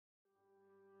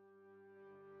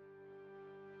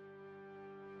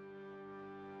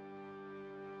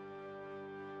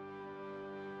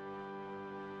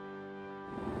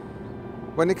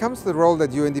When it comes to the role that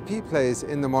UNDP plays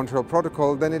in the Montreal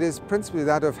Protocol, then it is principally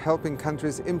that of helping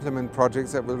countries implement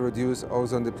projects that will reduce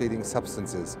ozone-depleting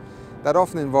substances. That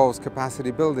often involves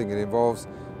capacity building, it involves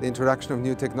the introduction of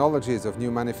new technologies, of new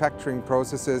manufacturing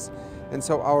processes, and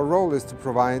so our role is to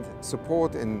provide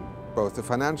support in both the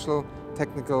financial,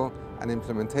 technical and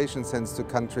implementation sense to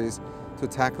countries to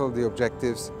tackle the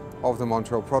objectives of the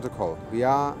Montreal Protocol. We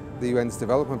are the UN's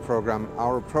development program.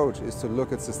 Our approach is to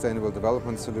look at sustainable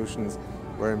development solutions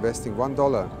where investing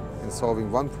 $1 in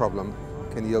solving one problem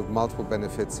can yield multiple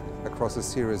benefits across a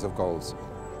series of goals.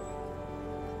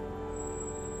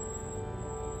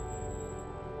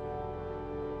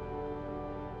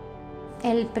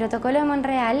 El Protocolo de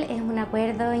Montreal es un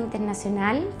acuerdo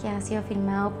internacional que ha sido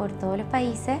firmado por todos los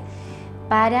países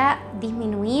para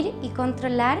disminuir y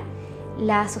controlar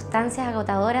las sustancias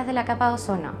agotadoras de la capa de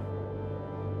ozono.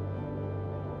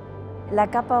 La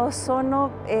capa de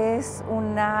ozono es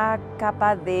una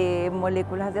capa de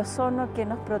moléculas de ozono que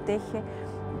nos protege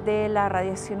de la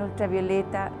radiación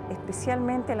ultravioleta,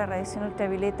 especialmente la radiación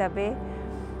ultravioleta B,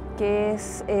 que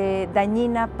es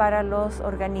dañina para los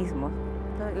organismos.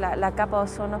 La capa de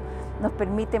ozono nos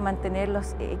permite mantener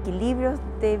los equilibrios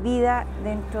de vida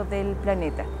dentro del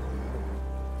planeta.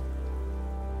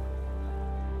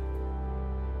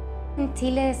 En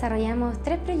Chile desarrollamos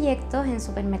 3 proyectos en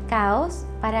supermercados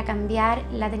para cambiar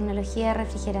la tecnología de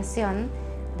refrigeración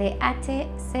de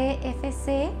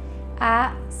HCFC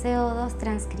a CO2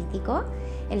 transcrítico.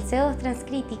 El CO2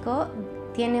 transcrítico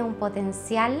tiene un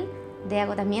potencial de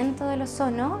agotamiento del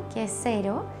ozono que es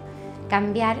 0.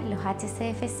 Cambiar los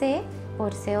HCFC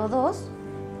por CO2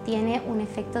 tiene un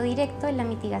efecto directo en la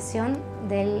mitigación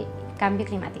del cambio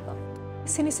climático.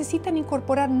 Se necesitan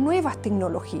incorporar nuevas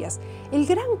tecnologías. El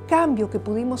gran cambio que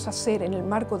pudimos hacer en el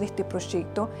marco de este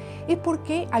proyecto es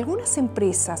porque algunas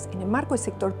empresas, en el marco del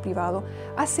sector privado,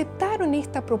 aceptaron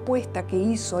esta propuesta que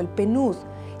hizo el PNUD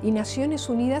y Naciones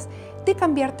Unidas de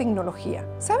cambiar tecnología.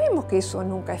 Sabemos que eso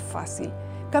nunca es fácil.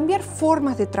 Cambiar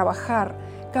formas de trabajar,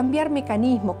 cambiar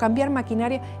mecanismos, cambiar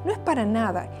maquinaria, no es para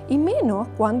nada, y menos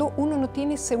cuando uno no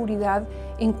tiene seguridad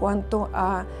en cuanto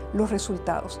a los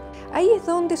resultados. Ahí es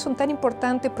donde son tan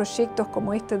importantes proyectos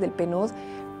como este del PNUD,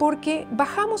 porque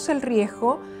bajamos el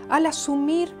riesgo al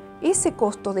asumir ese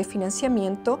costo de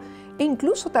financiamiento e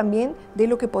incluso también de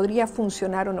lo que podría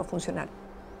funcionar o no funcionar.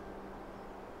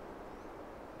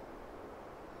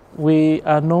 We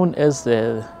are known as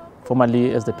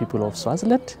formerly as the people of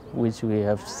Swaziland, which we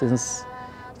have since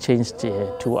changed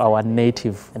to our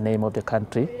native name of the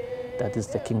country, that is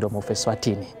the Kingdom of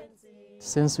Eswatini.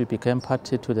 Since we became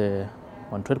party to the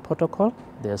Montreal Protocol,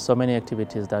 there are so many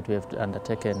activities that we have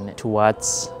undertaken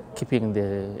towards keeping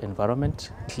the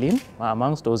environment clean.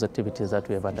 Amongst those activities that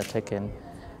we have undertaken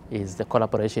is the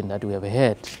collaboration that we have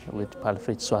had with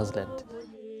Palfridge Swaziland.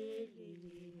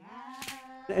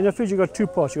 In a fridge you've got 2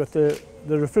 parts. You've got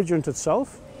the refrigerant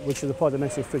itself, which is the part that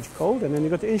makes the fridge cold, and then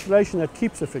you've got the insulation that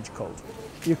keeps the fridge cold.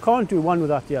 You can't do one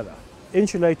without the other.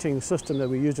 Insulating system that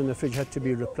we used in the fridge had to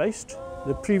be replaced.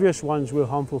 The previous ones were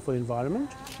harmful for the environment.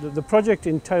 The project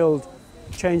entailed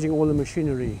changing all the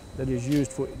machinery that is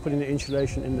used for putting the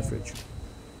insulation in the fridge.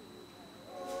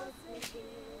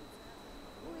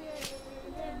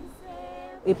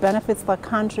 It benefits the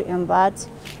country in that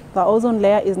the ozone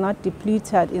layer is not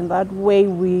depleted. In that way,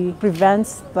 we prevent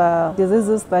the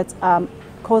diseases that are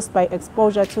caused by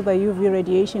exposure to the UV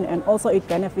radiation, and also it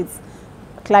benefits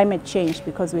climate change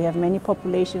because we have many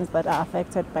populations that are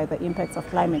affected by the impacts of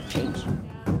climate change.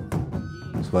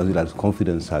 Swaziland's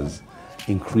confidence has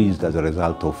increased as a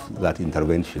result of that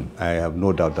intervention. I have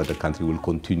no doubt that the country will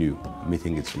continue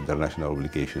meeting its international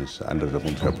obligations under the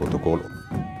Montreal Protocol.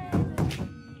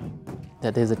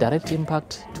 There is a direct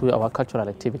impact to our cultural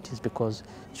activities because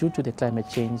due to the climate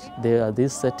change, there are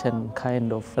these certain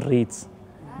kind of reeds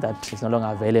that is no longer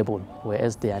available,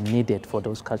 whereas they are needed for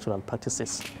those cultural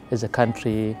practices. As a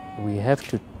country, we have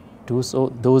to do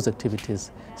those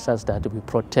activities such that we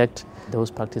protect those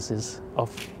practices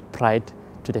of pride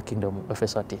to the Kingdom of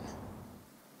Eswatini.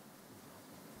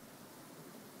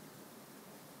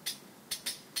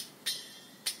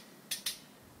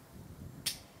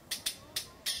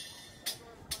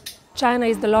 China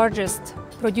is the largest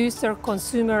producer,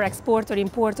 consumer, exporter,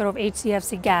 importer of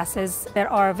HCFC gases that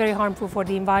are very harmful for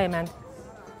the environment.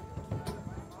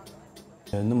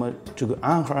 那么这个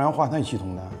氨和二氧化碳系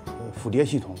统呢，复叠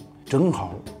系统正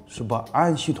好是把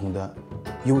氨系统的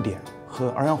优点和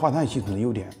二氧化碳系统的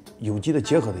优点有机的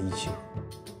结合在一起。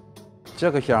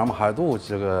这个项目海渡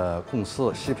这个公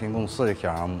司食品公司的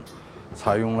项目，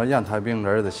采用了烟台冰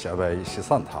人的设备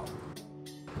13套。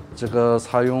这个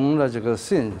采用了这个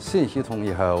新系统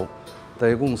以后，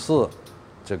对公司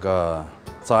这个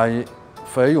在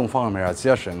费用方面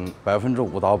节省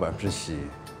5%到7%。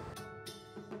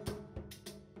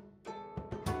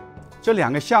这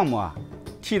2个项目啊，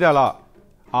替代了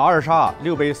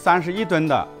R22/631吨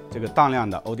的这个当量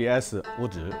的 ODS 物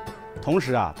质，同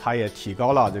时啊，它也提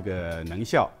高了这个能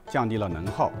效，降低了能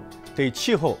耗，对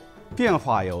气候变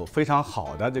化有非常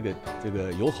好的这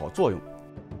个友好作用。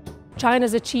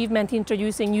China's achievement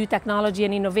introducing new technology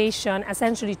and innovation,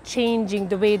 essentially changing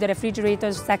the way the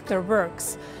refrigerator sector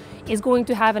works, is going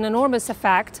to have an enormous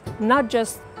effect, not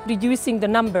just reducing the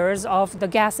numbers of the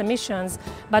gas emissions,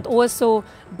 but also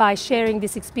by sharing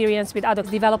this experience with other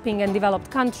developing and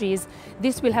developed countries,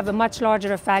 this will have a much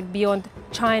larger effect beyond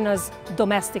China's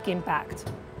domestic impact.